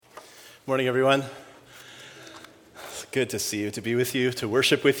Morning, everyone. It's good to see you, to be with you, to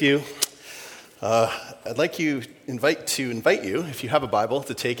worship with you. I'd like to invite you, if you have a Bible,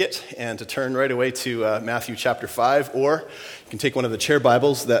 to take it and to turn right away to Matthew chapter 5, or you can take one of the chair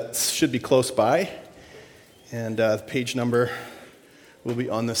Bibles that should be close by, and the page number will be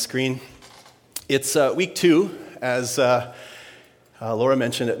on the screen. It's week 2, as Laura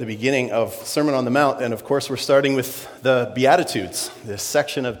mentioned at the beginning of Sermon on the Mount, and of course we're starting with the Beatitudes, this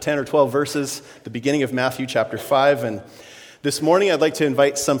section of 10 or 12 verses, the beginning of Matthew chapter 5, and this morning I'd like to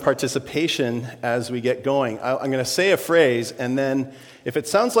invite some participation as we get going. I'm going to say a phrase, and then if it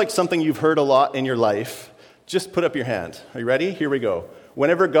sounds like something you've heard a lot in your life, just put up your hand. Are you ready? Here we go.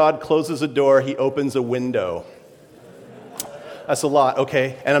 Whenever God closes a door, he opens a window. That's a lot,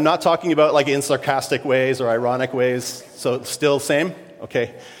 okay? And I'm not talking about like in sarcastic ways or ironic ways, so still same?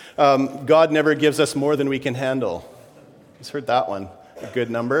 Okay. God never gives us more than we can handle. Who's heard that one? A good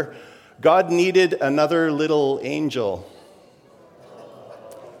number. God needed another little angel.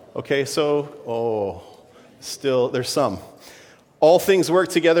 Okay, so, still, there's some. All things work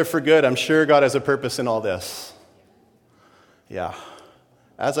together for good. I'm sure God has a purpose in all this. Yeah,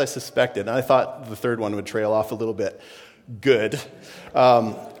 as I suspected. And I thought the third one would trail off a little bit. Good.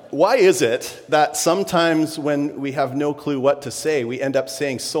 Why is it that sometimes when we have no clue what to say, we end up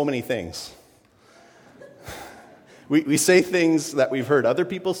saying so many things? We say things that we've heard other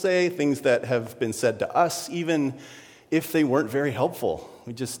people say, things that have been said to us, even if they weren't very helpful.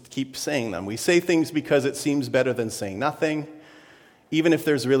 We just keep saying them. We say things because it seems better than saying nothing, even if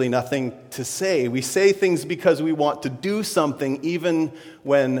there's really nothing to say. We say things because we want to do something, even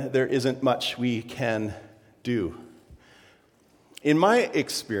when there isn't much we can do. In my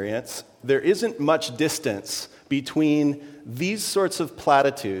experience, there isn't much distance between these sorts of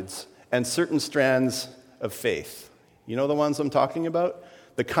platitudes and certain strands of faith. You know the ones I'm talking about?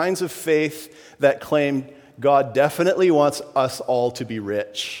 The kinds of faith that claim God definitely wants us all to be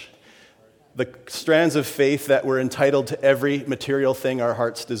rich. The strands of faith that we're entitled to every material thing our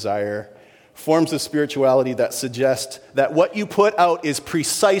hearts desire. Forms of spirituality that suggest that what you put out is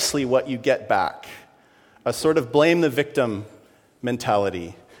precisely what you get back. A sort of blame the victim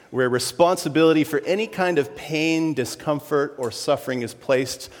mentality, where responsibility for any kind of pain, discomfort, or suffering is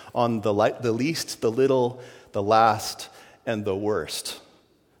placed on the least, the little, the last, and the worst,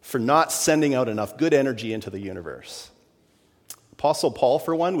 for not sending out enough good energy into the universe. Apostle Paul,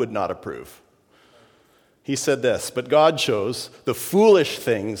 for one, would not approve. He said this, "But God chose the foolish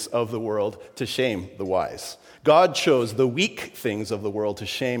things of the world to shame the wise. God chose the weak things of the world to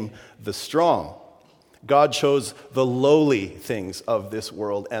shame the strong. God chose the lowly things of this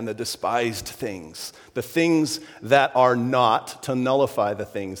world and the despised things, the things that are not, to nullify the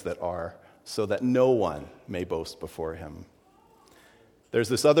things that are, so that no one may boast before him." There's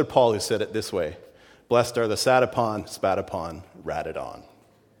this other Paul who said it this way, "Blessed are the sat upon, spat upon, ratted on."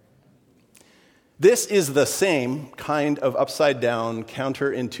 This is the same kind of upside-down,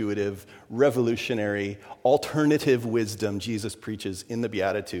 counterintuitive, revolutionary, alternative wisdom Jesus preaches in the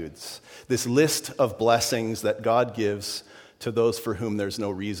Beatitudes. This list of blessings that God gives to those for whom there's no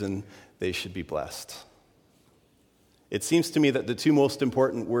reason they should be blessed. It seems to me that the two most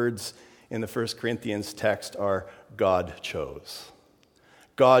important words in the 1 Corinthians text are God chose.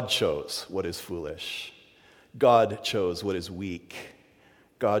 God chose what is foolish. God chose what is weak.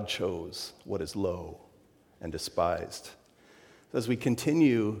 God chose what is low and despised. As we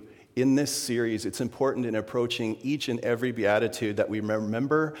continue in this series, it's important in approaching each and every beatitude that we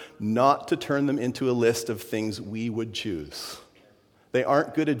remember not to turn them into a list of things we would choose. They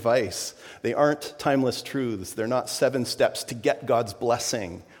aren't good advice. They aren't timeless truths. They're not 7 steps to get God's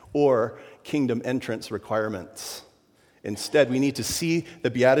blessing or kingdom entrance requirements. Instead, we need to see the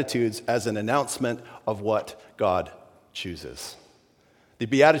Beatitudes as an announcement of what God chooses. The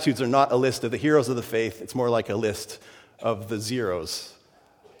Beatitudes are not a list of the heroes of the faith. It's more like a list of the zeros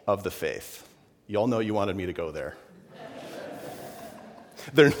of the faith. You all know you wanted me to go there.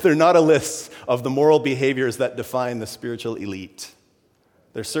 They're not a list of the moral behaviors that define the spiritual elite.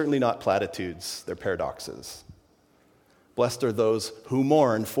 They're certainly not platitudes. They're paradoxes. Blessed are those who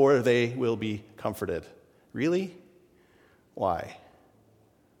mourn, for they will be comforted. Really? Why?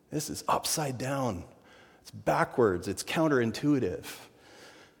 This is upside down. It's backwards. It's counterintuitive.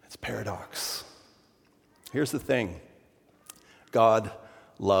 It's paradox. Here's the thing. God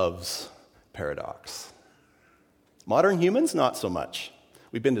loves paradox. Modern humans, not so much.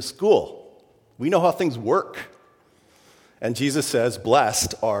 We've been to school. We know how things work. And Jesus says,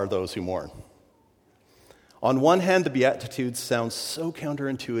 "Blessed are those who mourn." On one hand, the Beatitudes sound so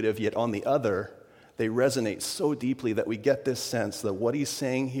counterintuitive, yet on the other, they resonate so deeply that we get this sense that what he's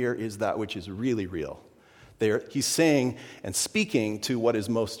saying here is that which is really real. He's saying and speaking to what is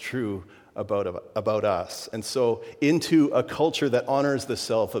most true about us. And so into a culture that honors the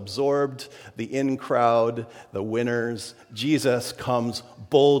self-absorbed, the in-crowd, the winners, Jesus comes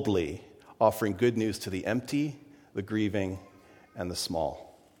boldly, offering good news to the empty, the grieving, and the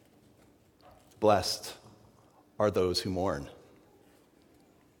small. Blessed are those who mourn.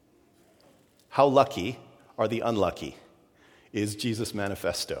 How lucky are the unlucky is Jesus'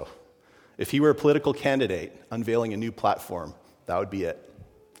 manifesto. If he were a political candidate unveiling a new platform, that would be it.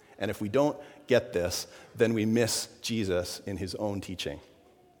 And if we don't get this, then we miss Jesus in his own teaching.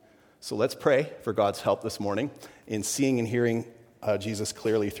 So let's pray for God's help this morning in seeing and hearing Jesus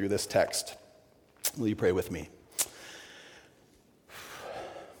clearly through this text. Will you pray with me?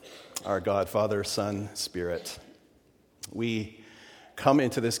 Our God, Father, Son, Spirit, we come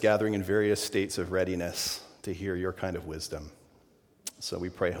into this gathering in various states of readiness to hear your kind of wisdom. So we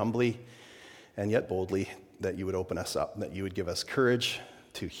pray humbly and yet boldly that you would open us up, that you would give us courage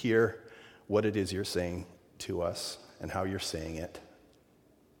to hear what it is you're saying to us and how you're saying it.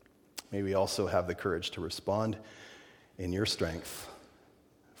 May we also have the courage to respond in your strength,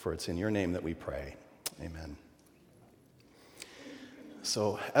 for it's in your name that we pray. Amen.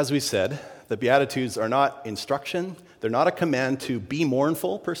 So, as we said, the Beatitudes are not instruction. They're not a command to be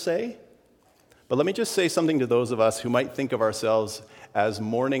mournful, per se. But let me just say something to those of us who might think of ourselves as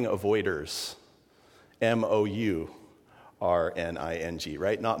mourning avoiders. MOURNING,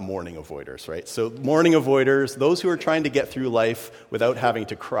 right? Not mourning avoiders, right? So mourning avoiders, those who are trying to get through life without having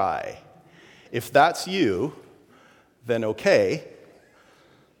to cry. If that's you, then okay.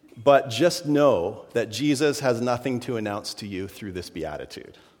 But just know that Jesus has nothing to announce to you through this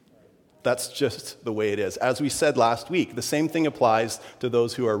beatitude. That's just the way it is. As we said last week, the same thing applies to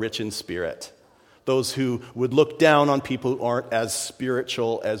those who are rich in spirit. Those who would look down on people who aren't as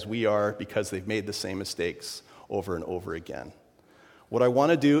spiritual as we are because they've made the same mistakes over and over again. What I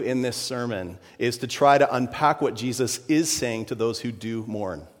want to do in this sermon is to try to unpack what Jesus is saying to those who do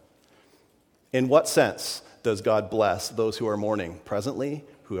mourn. In what sense does God bless those who are mourning presently,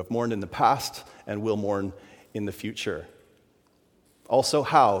 who have mourned in the past, and will mourn in the future? Also,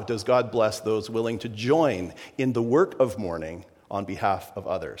 how does God bless those willing to join in the work of mourning on behalf of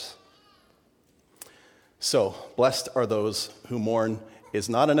others? So, blessed are those who mourn is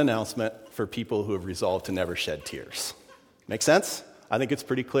not an announcement for people who have resolved to never shed tears. Make sense? I think it's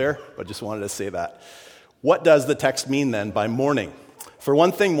pretty clear, but just wanted to say that. What does the text mean then by mourning? For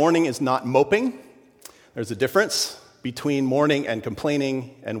one thing, mourning is not moping. There's a difference between mourning and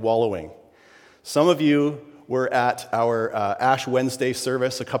complaining and wallowing. Some of you were at our Ash Wednesday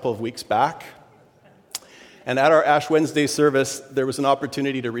service a couple of weeks back. And at our Ash Wednesday service, there was an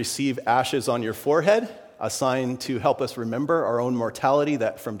opportunity to receive ashes on your forehead, a sign to help us remember our own mortality,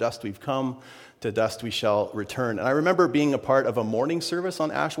 that from dust we've come, to dust we shall return. And I remember being a part of a morning service on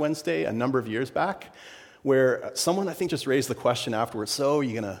Ash Wednesday a number of years back, where someone, I think, just raised the question afterwards, so are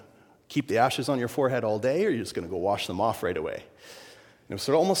you going to keep the ashes on your forehead all day, or are you just going to go wash them off right away? And it was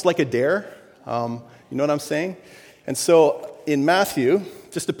sort of almost like a dare, you know what I'm saying? And so in Matthew,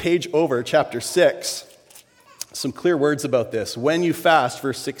 just a page over, chapter 6, some clear words about this. When you fast,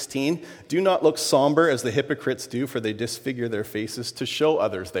 verse 16, do not look somber as the hypocrites do, for they disfigure their faces to show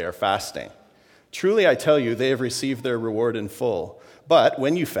others they are fasting. Truly, I tell you, they have received their reward in full. But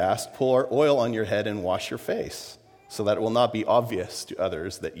when you fast, pour oil on your head and wash your face, so that it will not be obvious to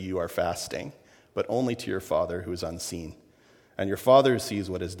others that you are fasting, but only to your Father who is unseen. And your Father who sees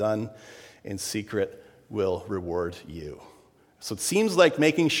what is done in secret will reward you. So it seems like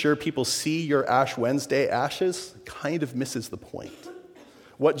making sure people see your Ash Wednesday ashes kind of misses the point.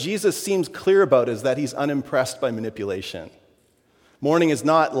 What Jesus seems clear about is that he's unimpressed by manipulation. Mourning is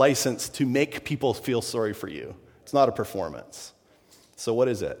not licensed to make people feel sorry for you. It's not a performance. So what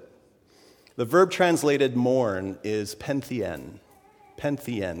is it? The verb translated mourn is penthien.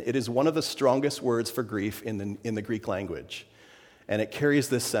 Penthien. It is one of the strongest words for grief in the Greek language, and it carries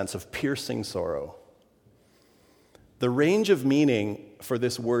this sense of piercing sorrow. The range of meaning for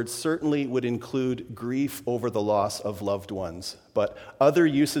this word certainly would include grief over the loss of loved ones, but other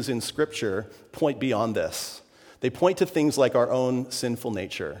uses in Scripture point beyond this. They point to things like our own sinful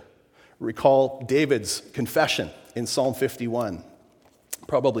nature. Recall David's confession in Psalm 51,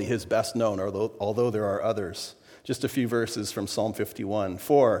 probably his best known, although there are others. Just a few verses from Psalm 51.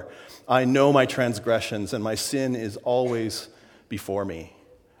 For I know my transgressions, and my sin is always before me.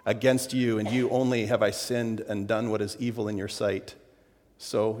 Against you and you only have I sinned and done what is evil in your sight.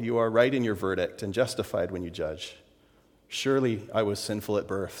 So you are right in your verdict and justified when you judge. Surely I was sinful at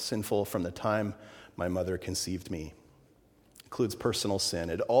birth, sinful from the time my mother conceived me. It includes personal sin.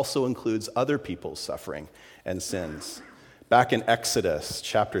 It also includes other people's suffering and sins. Back in Exodus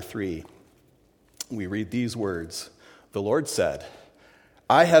chapter 3, we read these words. The Lord said,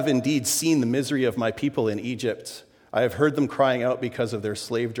 I have indeed seen the misery of my people in Egypt. I have heard them crying out because of their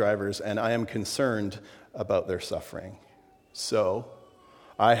slave drivers, and I am concerned about their suffering. So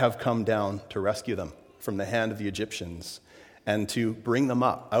I have come down to rescue them from the hand of the Egyptians and to bring them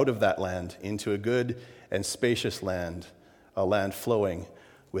up out of that land into a good and spacious land, a land flowing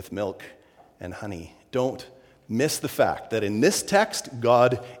with milk and honey. Don't miss the fact that in this text,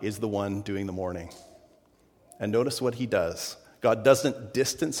 God is the one doing the mourning. And notice what he does. God doesn't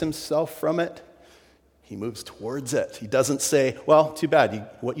distance himself from it. He moves towards it. He doesn't say, well, too bad.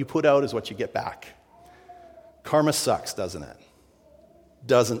 What you put out is what you get back. Karma sucks, doesn't it?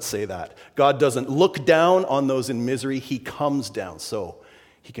 Doesn't say that. God doesn't look down on those in misery. He comes down so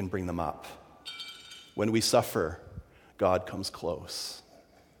he can bring them up. When we suffer, God comes close.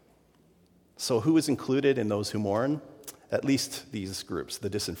 So who is included in those who mourn? At least these groups: the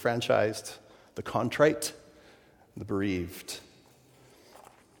disenfranchised, the contrite, the bereaved.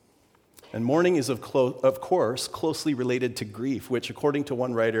 And mourning is, of course, closely related to grief, which, according to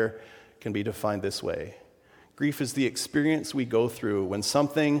one writer, can be defined this way. Grief is the experience we go through when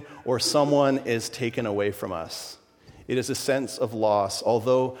something or someone is taken away from us. It is a sense of loss,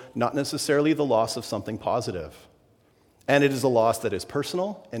 although not necessarily the loss of something positive. And it is a loss that is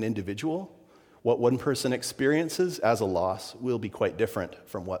personal and individual. What one person experiences as a loss will be quite different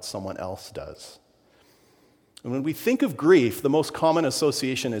from what someone else does. And when we think of grief, the most common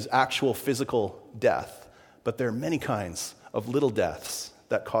association is actual physical death. But there are many kinds of little deaths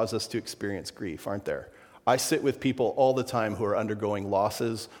that cause us to experience grief, aren't there? I sit with people all the time who are undergoing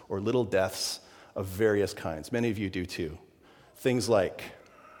losses or little deaths of various kinds. Many of you do too. Things like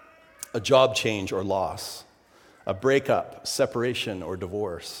a job change or loss, a breakup, separation, or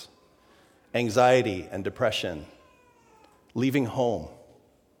divorce, anxiety and depression, leaving home,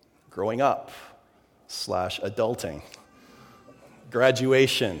 growing up / adulting,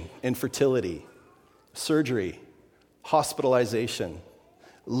 graduation, infertility, surgery, hospitalization,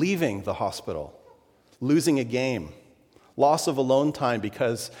 leaving the hospital, losing a game, loss of alone time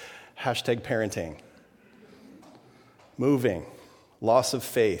because #parenting, moving, loss of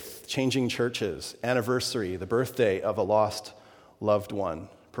faith, changing churches, anniversary, the birthday of a lost loved one,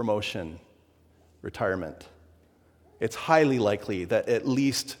 promotion, retirement. It's highly likely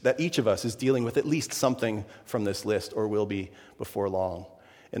that each of us is dealing with at least something from this list, or will be before long.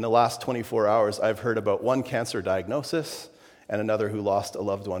 In the last 24 hours, I've heard about one cancer diagnosis and another who lost a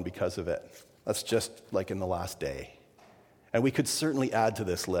loved one because of it. That's just like in the last day. And we could certainly add to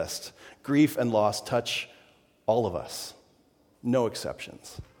this list. Grief and loss touch all of us, no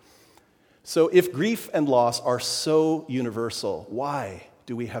exceptions. So if grief and loss are so universal, why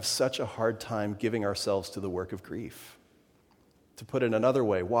do we have such a hard time giving ourselves to the work of grief? To put it another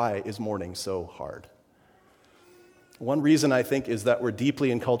way, why is mourning so hard? One reason, I think, is that we're deeply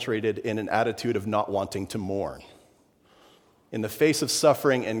enculturated in an attitude of not wanting to mourn. In the face of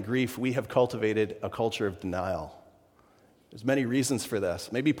suffering and grief, we have cultivated a culture of denial. There's many reasons for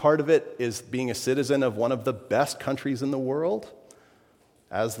this. Maybe part of it is being a citizen of one of the best countries in the world.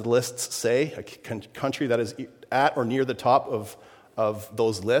 As the lists say, a country that is at or near the top of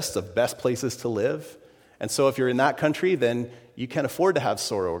those lists of best places to live. And so if you're in that country, then you can afford to have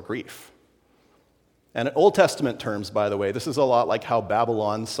sorrow or grief. And in Old Testament terms, by the way, this is a lot like how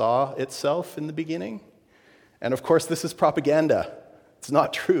Babylon saw itself in the beginning. And of course, this is propaganda. It's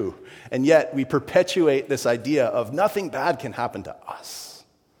not true. And yet, we perpetuate this idea of nothing bad can happen to us.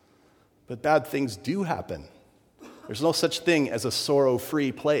 But bad things do happen. There's no such thing as a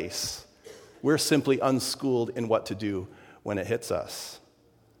sorrow-free place. We're simply unschooled in what to do when it hits us.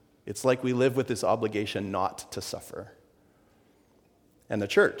 It's like we live with this obligation not to suffer. And the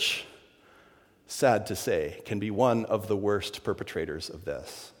church, sad to say, can be one of the worst perpetrators of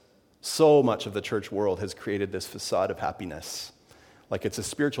this. So much of the church world has created this facade of happiness, like it's a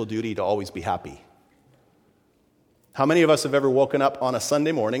spiritual duty to always be happy. How many of us have ever woken up on a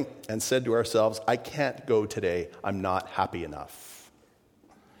Sunday morning and said to ourselves, I can't go today, I'm not happy enough?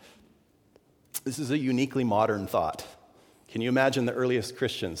 This is a uniquely modern thought. Can you imagine the earliest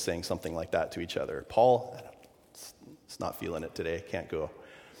Christians saying something like that to each other? Paul, it's not feeling it today, can't go.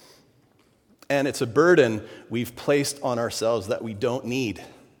 And it's a burden we've placed on ourselves that we don't need.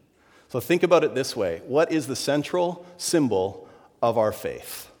 So think about it this way. What is the central symbol of our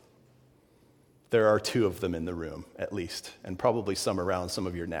faith? There are two of them in the room, at least, and probably some around some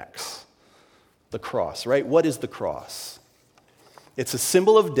of your necks. The cross, right? What is the cross? It's a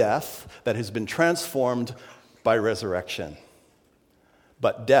symbol of death that has been transformed by resurrection.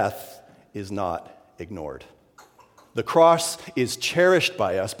 But death is not ignored. The cross is cherished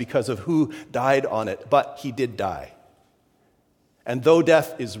by us because of who died on it, but he did die. And though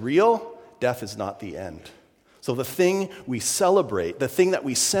death is real, death is not the end. So the thing we celebrate, the thing that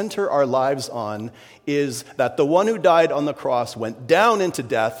we center our lives on, is that the one who died on the cross went down into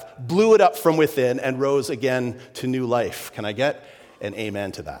death, blew it up from within, and rose again to new life. Can I get an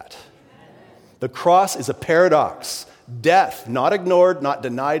amen to that? The cross is a paradox. Death, not ignored, not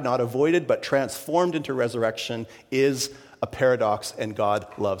denied, not avoided, but transformed into resurrection, is a paradox, and God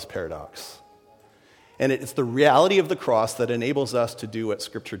loves paradox. And it's the reality of the cross that enables us to do what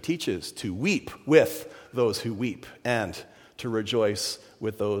Scripture teaches, to weep with those who weep and to rejoice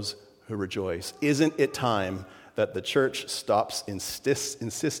with those who rejoice. Isn't it time that the church stops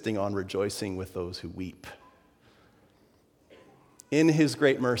insisting on rejoicing with those who weep? In his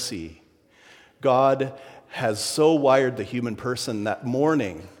great mercy, God has so wired the human person that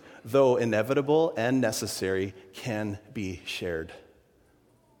mourning, though inevitable and necessary, can be shared.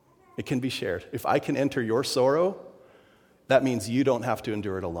 It can be shared. If I can enter your sorrow, that means you don't have to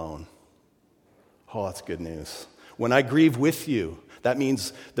endure it alone. Oh, that's good news. When I grieve with you, that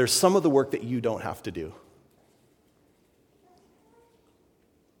means there's some of the work that you don't have to do.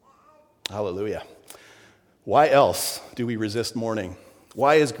 Hallelujah. Why else do we resist mourning?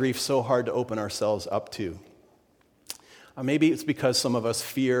 Why is grief so hard to open ourselves up to? Maybe it's because some of us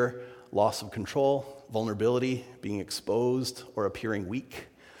fear loss of control, vulnerability, being exposed, or appearing weak.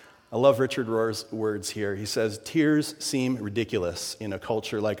 I love Richard Rohr's words here. He says, tears seem ridiculous in a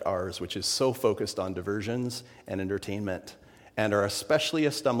culture like ours, which is so focused on diversions and entertainment, and are especially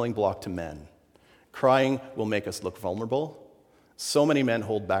a stumbling block to men. Crying will make us look vulnerable. So many men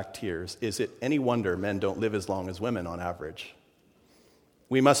hold back tears. Is it any wonder men don't live as long as women on average?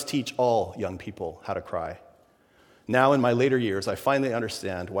 We must teach all young people how to cry. Now, in my later years, I finally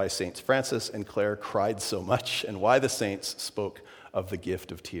understand why Saints Francis and Clare cried so much and why the saints spoke of the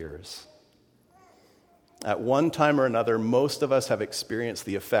gift of tears. At one time or another, most of us have experienced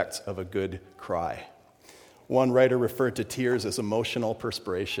the effects of a good cry. One writer referred to tears as emotional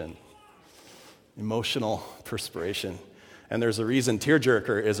perspiration. Emotional perspiration. And there's a reason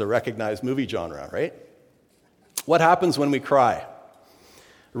tearjerker is a recognized movie genre, right? What happens when we cry?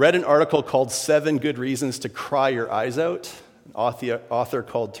 I read an article called 7 Good Reasons to Cry Your Eyes Out, an author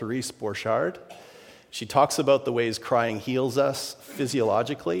called Therese Borchard. She talks about the ways crying heals us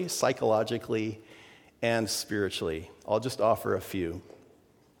physiologically, psychologically, and spiritually. I'll just offer a few.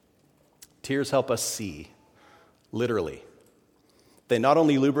 Tears help us see, literally. They not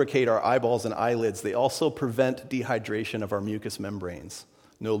only lubricate our eyeballs and eyelids, they also prevent dehydration of our mucous membranes.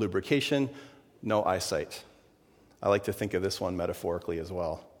 No lubrication, no eyesight. I like to think of this one metaphorically as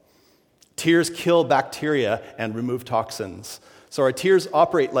well. Tears kill bacteria and remove toxins. So our tears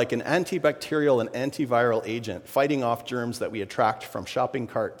operate like an antibacterial and antiviral agent, fighting off germs that we attract from shopping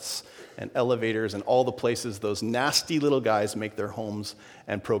carts and elevators and all the places those nasty little guys make their homes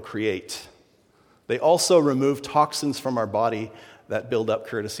and procreate. They also remove toxins from our body that build up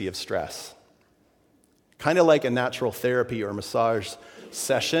courtesy of stress. Kind of like a natural therapy or massage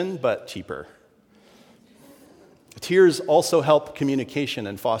session, but cheaper. Tears also help communication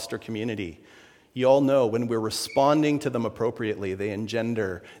and foster community. You all know when we're responding to them appropriately, they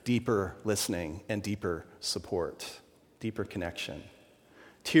engender deeper listening and deeper support, deeper connection.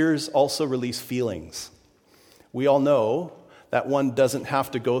 Tears also release feelings. We all know that one doesn't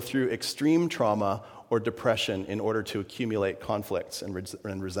have to go through extreme trauma or depression in order to accumulate conflicts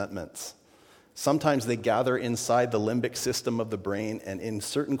and resentments. Sometimes they gather inside the limbic system of the brain and in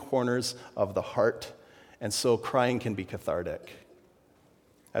certain corners of the heart, and so crying can be cathartic.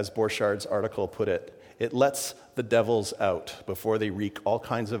 As Borchard's article put it, it lets the devils out before they wreak all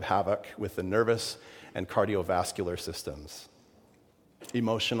kinds of havoc with the nervous and cardiovascular systems.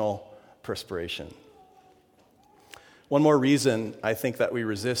 Emotional perspiration. One more reason I think that we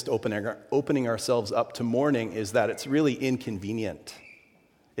resist opening ourselves up to mourning is that it's really inconvenient.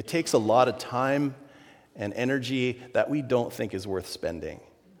 It takes a lot of time and energy that we don't think is worth spending.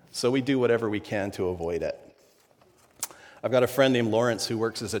 So we do whatever we can to avoid it. I've got a friend named Lawrence who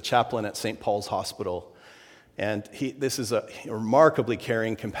works as a chaplain at St. Paul's Hospital. And this is a remarkably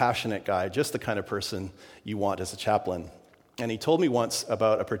caring, compassionate guy, just the kind of person you want as a chaplain. And he told me once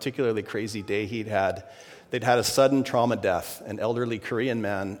about a particularly crazy day he'd had. They'd had a sudden trauma death. An elderly Korean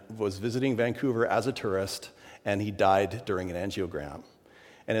man was visiting Vancouver as a tourist, and he died during an angiogram.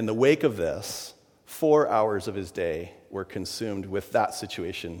 And in the wake of this, 4 hours of his day were consumed with that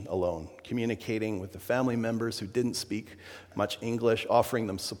situation alone, communicating with the family members who didn't speak much English, offering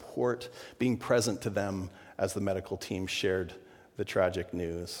them support, being present to them as the medical team shared the tragic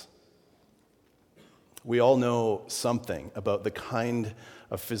news. We all know something about the kind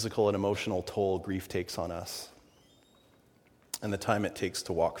of physical and emotional toll grief takes on us and the time it takes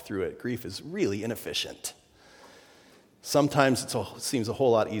to walk through it. Grief is really inefficient. Sometimes it seems a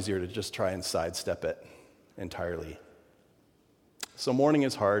whole lot easier to just try and sidestep it entirely. So mourning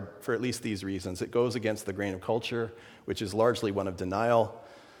is hard for at least these reasons. It goes against the grain of culture, which is largely one of denial,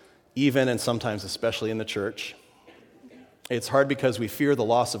 even and sometimes especially in the church. It's hard because we fear the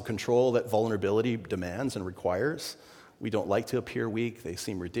loss of control that vulnerability demands and requires. We don't like to appear weak. They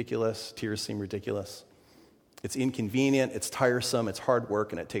seem ridiculous. Tears seem ridiculous. It's inconvenient, it's tiresome, it's hard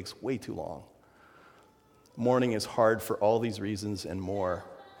work, and it takes way too long. Mourning is hard for all these reasons and more.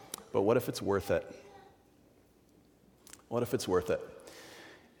 But what if it's worth it? What if it's worth it?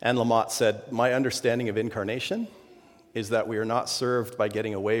 Anne Lamott said, "My understanding of incarnation is that we are not served by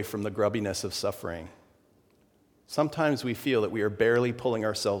getting away from the grubbiness of suffering. Sometimes we feel that we are barely pulling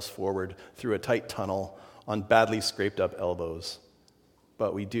ourselves forward through a tight tunnel on badly scraped up elbows,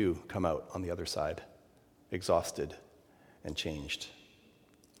 but we do come out on the other side, exhausted and changed.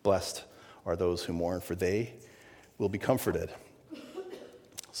 Blessed are those who mourn, for they will be comforted."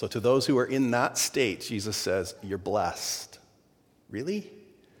 So to those who are in that state, Jesus says, you're blessed. Really?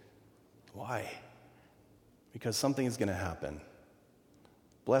 Why? Because something is going to happen.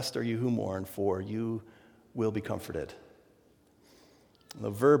 Blessed are you who mourn, for you will be comforted. The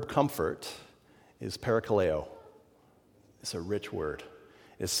verb comfort is parakaleo. It's a rich word.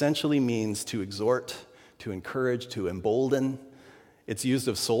 It essentially means to exhort, to encourage, to embolden. It's used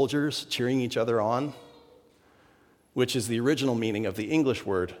of soldiers cheering each other on, which is the original meaning of the English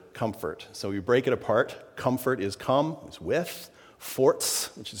word comfort. So we break it apart. Comfort is come, is with,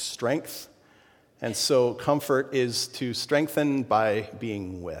 forts, which is strength. And so comfort is to strengthen by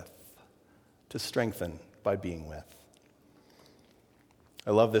being with. To strengthen by being with.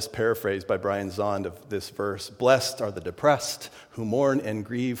 I love this paraphrase by Brian Zond of this verse. "Blessed are the depressed who mourn and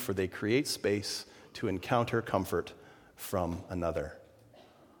grieve, for they create space to encounter comfort from another."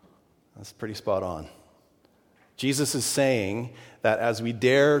 That's pretty spot on. Jesus is saying that as we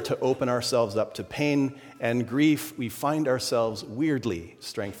dare to open ourselves up to pain and grief, we find ourselves weirdly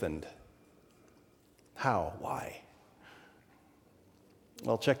strengthened. How? Why?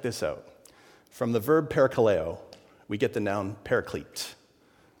 Well, check this out. From the verb parakaleo, we get the noun paraclete.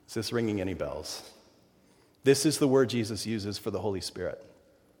 Is this ringing any bells? This is the word Jesus uses for the Holy Spirit.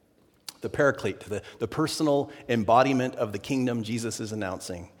 The paraclete, the personal embodiment of the kingdom Jesus is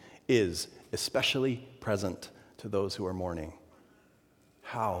announcing, is especially present to those who are mourning.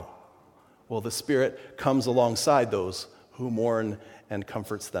 How? Well, the Spirit comes alongside those who mourn and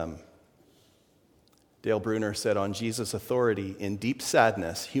comforts them. Dale Bruner said, "On Jesus' authority, in deep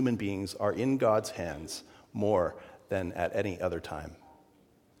sadness, human beings are in God's hands more than at any other time."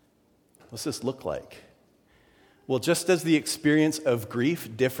 What's this look like? Well, just as the experience of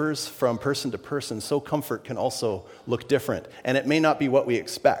grief differs from person to person, so comfort can also look different. And it may not be what we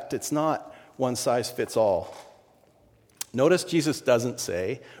expect. It's not one size fits all. Notice Jesus doesn't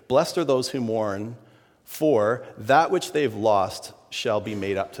say, "Blessed are those who mourn, for that which they've lost shall be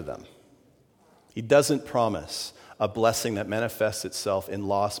made up to them." He doesn't promise a blessing that manifests itself in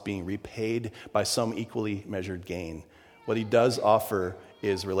loss being repaid by some equally measured gain. What he does offer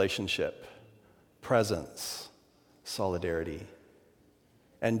is relationship, presence, solidarity.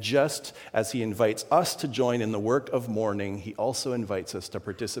 And just as he invites us to join in the work of mourning, he also invites us to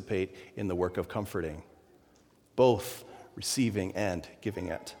participate in the work of comforting, both receiving and giving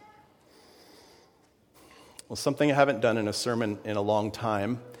it. Well, something I haven't done in a sermon in a long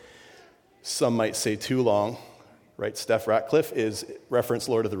time, some might say too long, right? Steph Ratcliffe is reference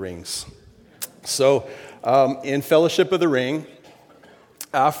Lord of the Rings. So in Fellowship of the Ring,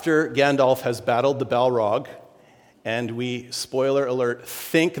 after Gandalf has battled the Balrog, and we, spoiler alert,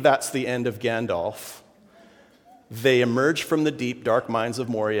 think that's the end of Gandalf, they emerge from the deep, dark mines of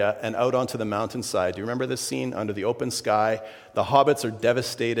Moria and out onto the mountainside. Do you remember this scene? Under the open sky, the hobbits are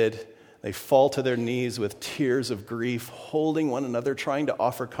devastated. They fall to their knees with tears of grief, holding one another, trying to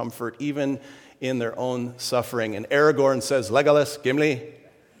offer comfort, even in their own suffering. And Aragorn says, "Legolas, Gimli,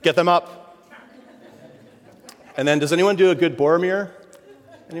 get them up." And then, does anyone do a good Boromir?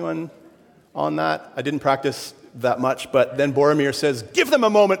 Anyone on that? I didn't practice that much, but then Boromir says, "Give them a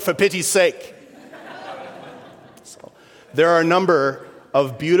moment for pity's sake." So, there are a number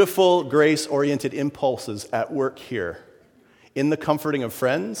of beautiful, grace-oriented impulses at work here in the comforting of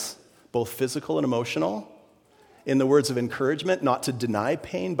friends, both physical and emotional. In the words of encouragement, not to deny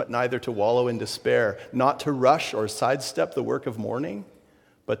pain, but neither to wallow in despair, not to rush or sidestep the work of mourning,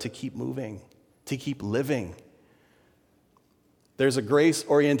 but to keep moving, to keep living. There's a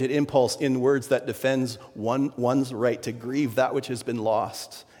grace-oriented impulse in words that defends one's right to grieve that which has been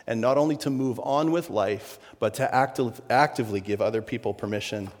lost, and not only to move on with life, but to actively give other people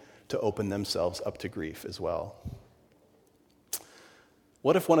permission to open themselves up to grief as well.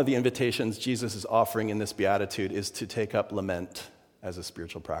 What if one of the invitations Jesus is offering in this beatitude is to take up lament as a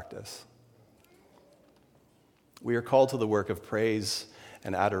spiritual practice? We are called to the work of praise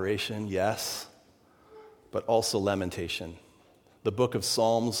and adoration, yes, but also lamentation. The book of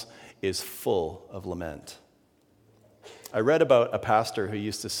Psalms is full of lament. I read about a pastor who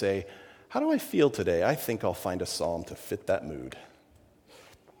used to say, "How do I feel today? I think I'll find a psalm to fit that mood."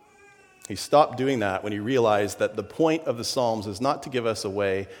 He stopped doing that when he realized that the point of the Psalms is not to give us a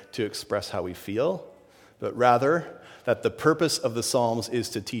way to express how we feel, but rather that the purpose of the Psalms is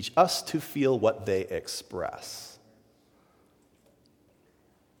to teach us to feel what they express.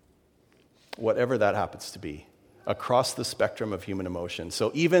 Whatever that happens to be, across the spectrum of human emotion.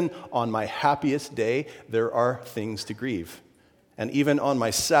 So even on my happiest day, there are things to grieve. And even on my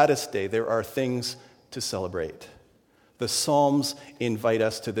saddest day, there are things to celebrate. The Psalms invite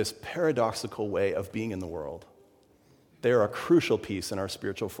us to this paradoxical way of being in the world. They are a crucial piece in our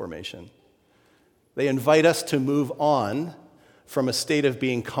spiritual formation. They invite us to move on from a state of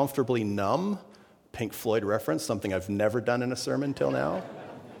being comfortably numb, Pink Floyd reference, something I've never done in a sermon till now,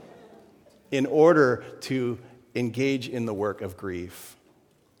 in order to engage in the work of grief.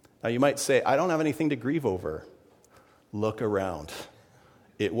 Now you might say, "I don't have anything to grieve over." Look around.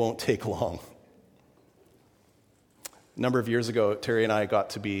 It won't take long. A number of years ago, Terry and I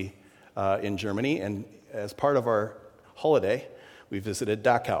got to be in Germany, and as part of our holiday, we visited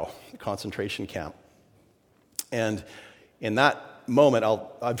Dachau, a concentration camp. And in that moment,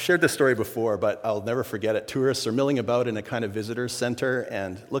 I've shared this story before, but I'll never forget it. Tourists are milling about in a kind of visitor's center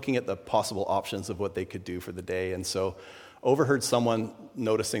and looking at the possible options of what they could do for the day. And so overheard someone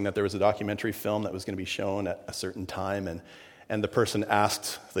noticing that there was a documentary film that was going to be shown at a certain time, and the person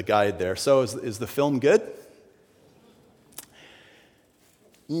asked the guide there, "So is the film good?"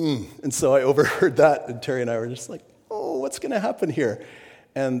 And so I overheard that, and Terry and I were just like, "Oh, what's going to happen here?"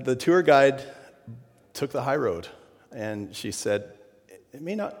 And the tour guide took the high road, and she said, "It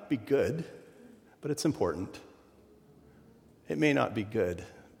may not be good, but it's important. It may not be good,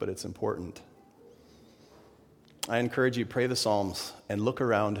 but it's important." I encourage you, pray the Psalms and look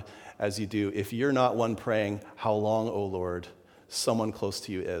around as you do. If you're not one praying, "How long, O Lord?" someone close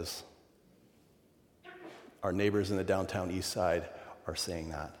to you is. Our neighbors in the downtown east side are saying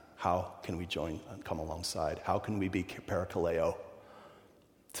that. How can we join and come alongside? How can we be parakaleo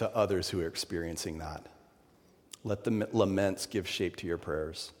to others who are experiencing that? Let the laments give shape to your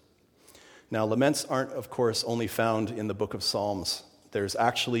prayers. Now, laments aren't, of course, only found in the book of Psalms. There's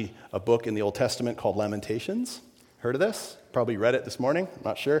actually a book in the Old Testament called Lamentations. Heard of this? Probably read it this morning. I'm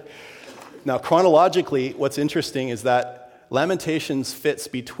not sure. Now, chronologically, what's interesting is that Lamentations fits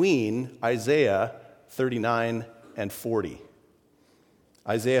between Isaiah 39 and 40.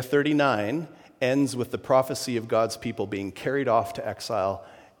 Isaiah 39 ends with the prophecy of God's people being carried off to exile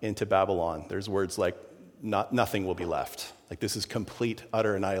into Babylon. There's words like, nothing will be left. Like this is complete,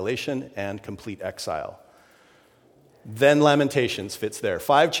 utter annihilation and complete exile. Then Lamentations fits there.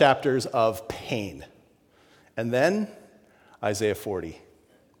 5 chapters of pain. And then Isaiah 40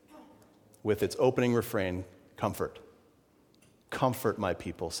 with its opening refrain, comfort. Comfort my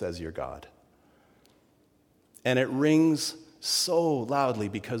people, says your God. And it rings so loudly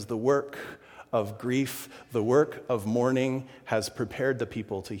because the work of grief, the work of mourning has prepared the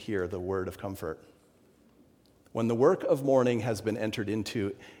people to hear the word of comfort. When the work of mourning has been entered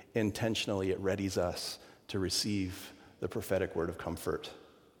into intentionally, it readies us to receive the prophetic word of comfort.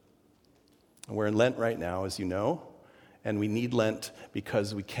 And we're in Lent right now, as you know, and we need Lent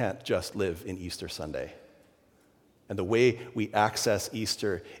because we can't just live in Easter Sunday. And the way we access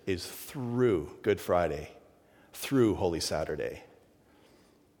Easter is through Good Friday, through Holy Saturday.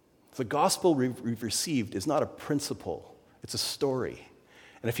 The gospel we've received is not a principle, it's a story.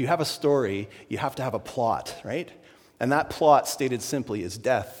 And if you have a story, you have to have a plot, right? And that plot, stated simply, is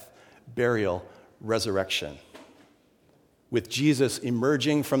death, burial, resurrection. With Jesus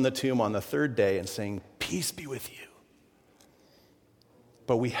emerging from the tomb on the 3rd day and saying, "Peace be with you."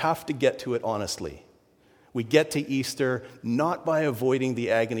 But we have to get to it honestly. We get to Easter not by avoiding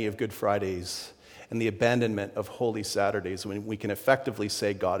the agony of Good Fridays and the abandonment of Holy Saturdays when we can effectively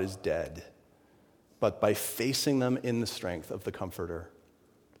say God is dead, but by facing them in the strength of the Comforter.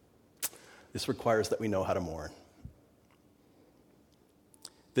 This requires that we know how to mourn.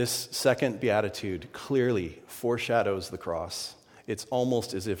 This second beatitude clearly foreshadows the cross. It's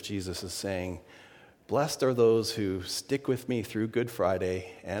almost as if Jesus is saying, "Blessed are those who stick with me through Good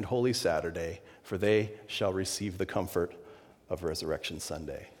Friday and Holy Saturday, for they shall receive the comfort of Resurrection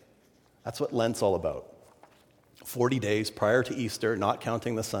Sunday." That's what Lent's all about. 40 days prior to Easter, not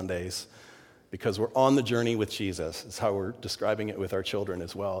counting the Sundays, because we're on the journey with Jesus. It's how we're describing it with our children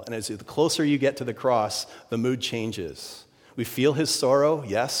as well. And as the closer you get to the cross, the mood changes. We feel his sorrow,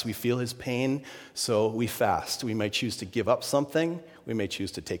 yes, we feel his pain, so we fast. We may choose to give up something, we may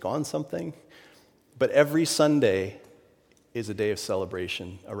choose to take on something, but every Sunday is a day of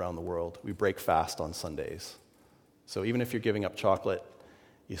celebration around the world. We break fast on Sundays. So even if you're giving up chocolate,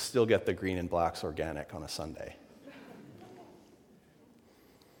 you still get the green and blacks organic on a Sunday.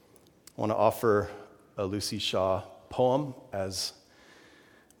 I want to offer a Lucy Shaw poem as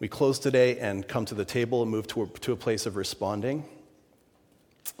we close today and come to the table and move to a place of responding.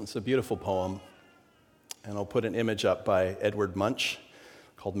 It's a beautiful poem, and I'll put an image up by Edward Munch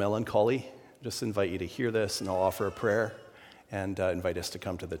called Melancholy. Just invite you to hear this, and I'll offer a prayer and invite us to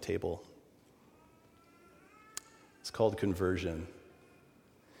come to the table. It's called Conversion.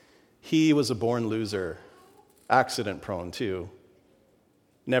 He was a born loser, accident-prone too.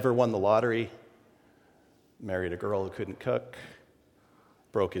 Never won the lottery, married a girl who couldn't cook,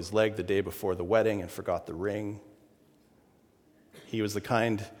 broke his leg the day before the wedding and forgot the ring. He was the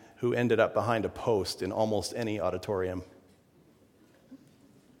kind who ended up behind a post in almost any auditorium.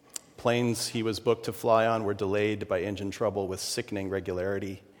 Planes he was booked to fly on were delayed by engine trouble with sickening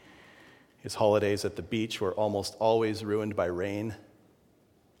regularity. His holidays at the beach were almost always ruined by rain.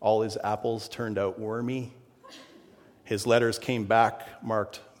 All his apples turned out wormy. His letters came back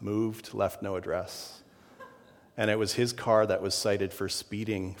marked moved, left no address. And it was his car that was cited for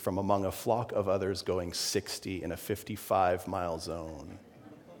speeding from among a flock of others going 60 in a 55-mile zone.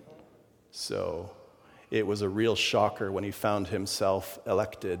 So it was a real shocker when he found himself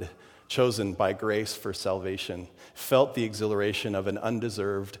elected, chosen by grace for salvation, felt the exhilaration of an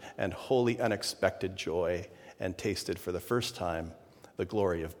undeserved and wholly unexpected joy, and tasted for the first time the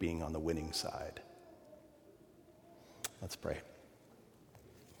glory of being on the winning side. Let's pray.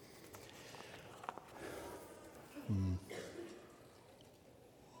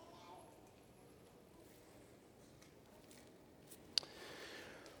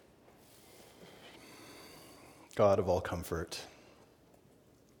 God of all comfort,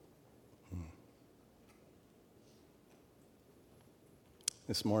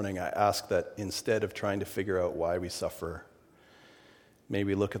 this morning I ask that instead of trying to figure out why we suffer, may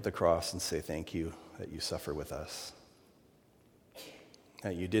we look at the cross and say thank you that you suffer with us,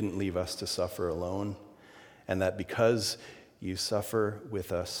 that you didn't leave us to suffer alone, and that because you suffer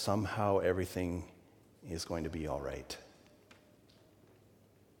with us, somehow everything is going to be all right.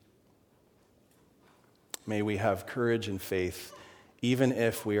 May we have courage and faith, even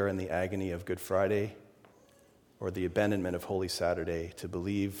if we are in the agony of Good Friday or the abandonment of Holy Saturday, to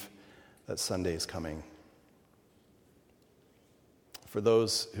believe that Sunday is coming. For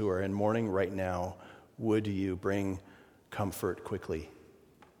those who are in mourning right now, would you bring comfort quickly?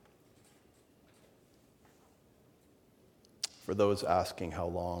 For those asking how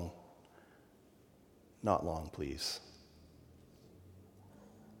long, not long, please.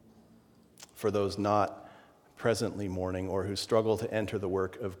 For those not presently mourning or who struggle to enter the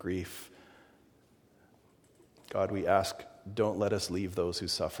work of grief, God, we ask, don't let us leave those who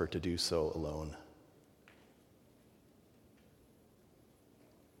suffer to do so alone.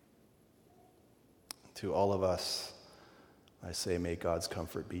 To all of us, I say, may God's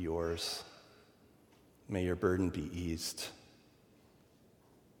comfort be yours. May your burden be eased.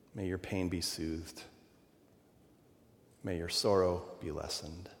 May your pain be soothed. May your sorrow be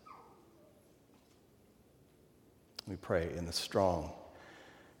lessened. We pray in the strong,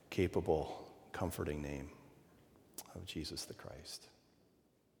 capable, comforting name of Jesus the Christ.